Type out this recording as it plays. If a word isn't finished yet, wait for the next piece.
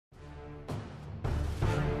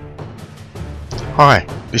Hi,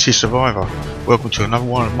 this is Survivor. Welcome to another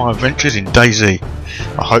one of my adventures in DayZ.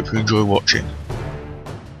 I hope you enjoy watching.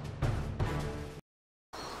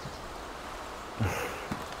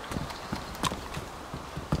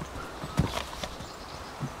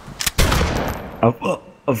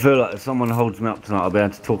 I feel like if someone holds me up tonight, I'll be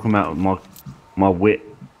able to talk them out with my wit.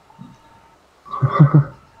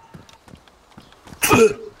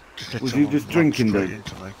 Was you just drinking, dude?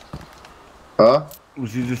 Huh?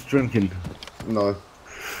 Was you just drinking? No.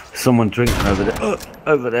 Someone drinking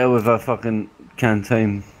over there with a fucking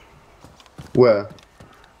canteen. Where?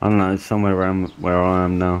 I don't know, somewhere around where I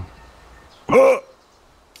am now. Where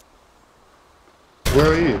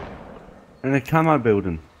are you? In a camo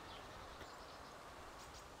building.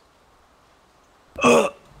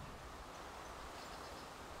 A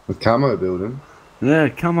camo building? Yeah,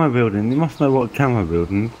 camo building. You must know what a camo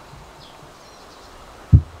building is.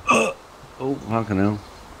 Oh, fucking hell.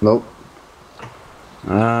 Nope.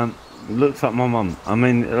 It looks like my mum. I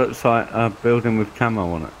mean, it looks like a building with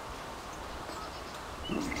camo on it.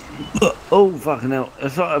 Oh, fucking hell.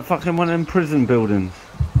 It's like a fucking one of them prison buildings.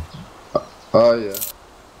 Oh, yeah.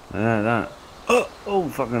 Yeah, that. Oh,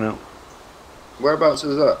 fucking hell. Whereabouts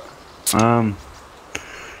is that?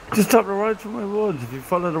 Just up the road from my woods. If you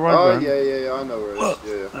follow the road Oh, round. yeah, I know where it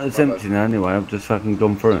is. Yeah. It's empty now anyway. I've just fucking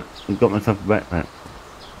gone through it. I've got myself a backpack.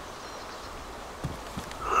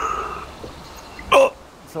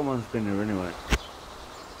 Someone's been here anyway.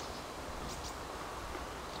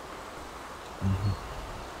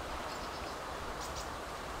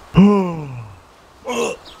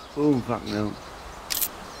 Oh, fuck no.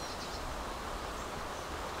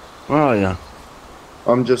 Where are you?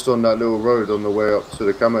 I'm just on that little road on the way up to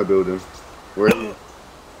the camo building. Where are you?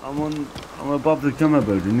 I'm above the camo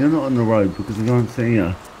building. You're not on the road because I can't see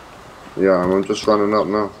you. Yeah, I'm just running up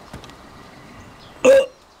now.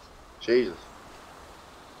 Jesus.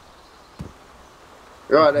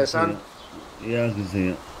 You alright there, son? Yeah, I can see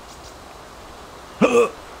it.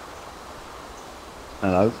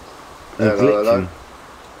 Hello. Hello.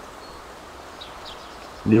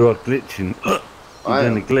 You are glitching. You're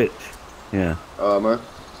doing a glitch. Yeah. Oh, man.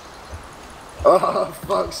 Oh,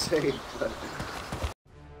 fuck's sake.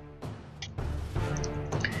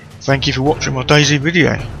 Thank you for watching my DayZ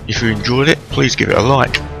video. If you enjoyed it, please give it a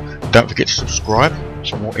like. Don't forget to subscribe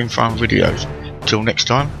for more info and videos. Till next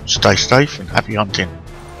time, stay safe and happy hunting.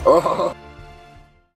 Oh.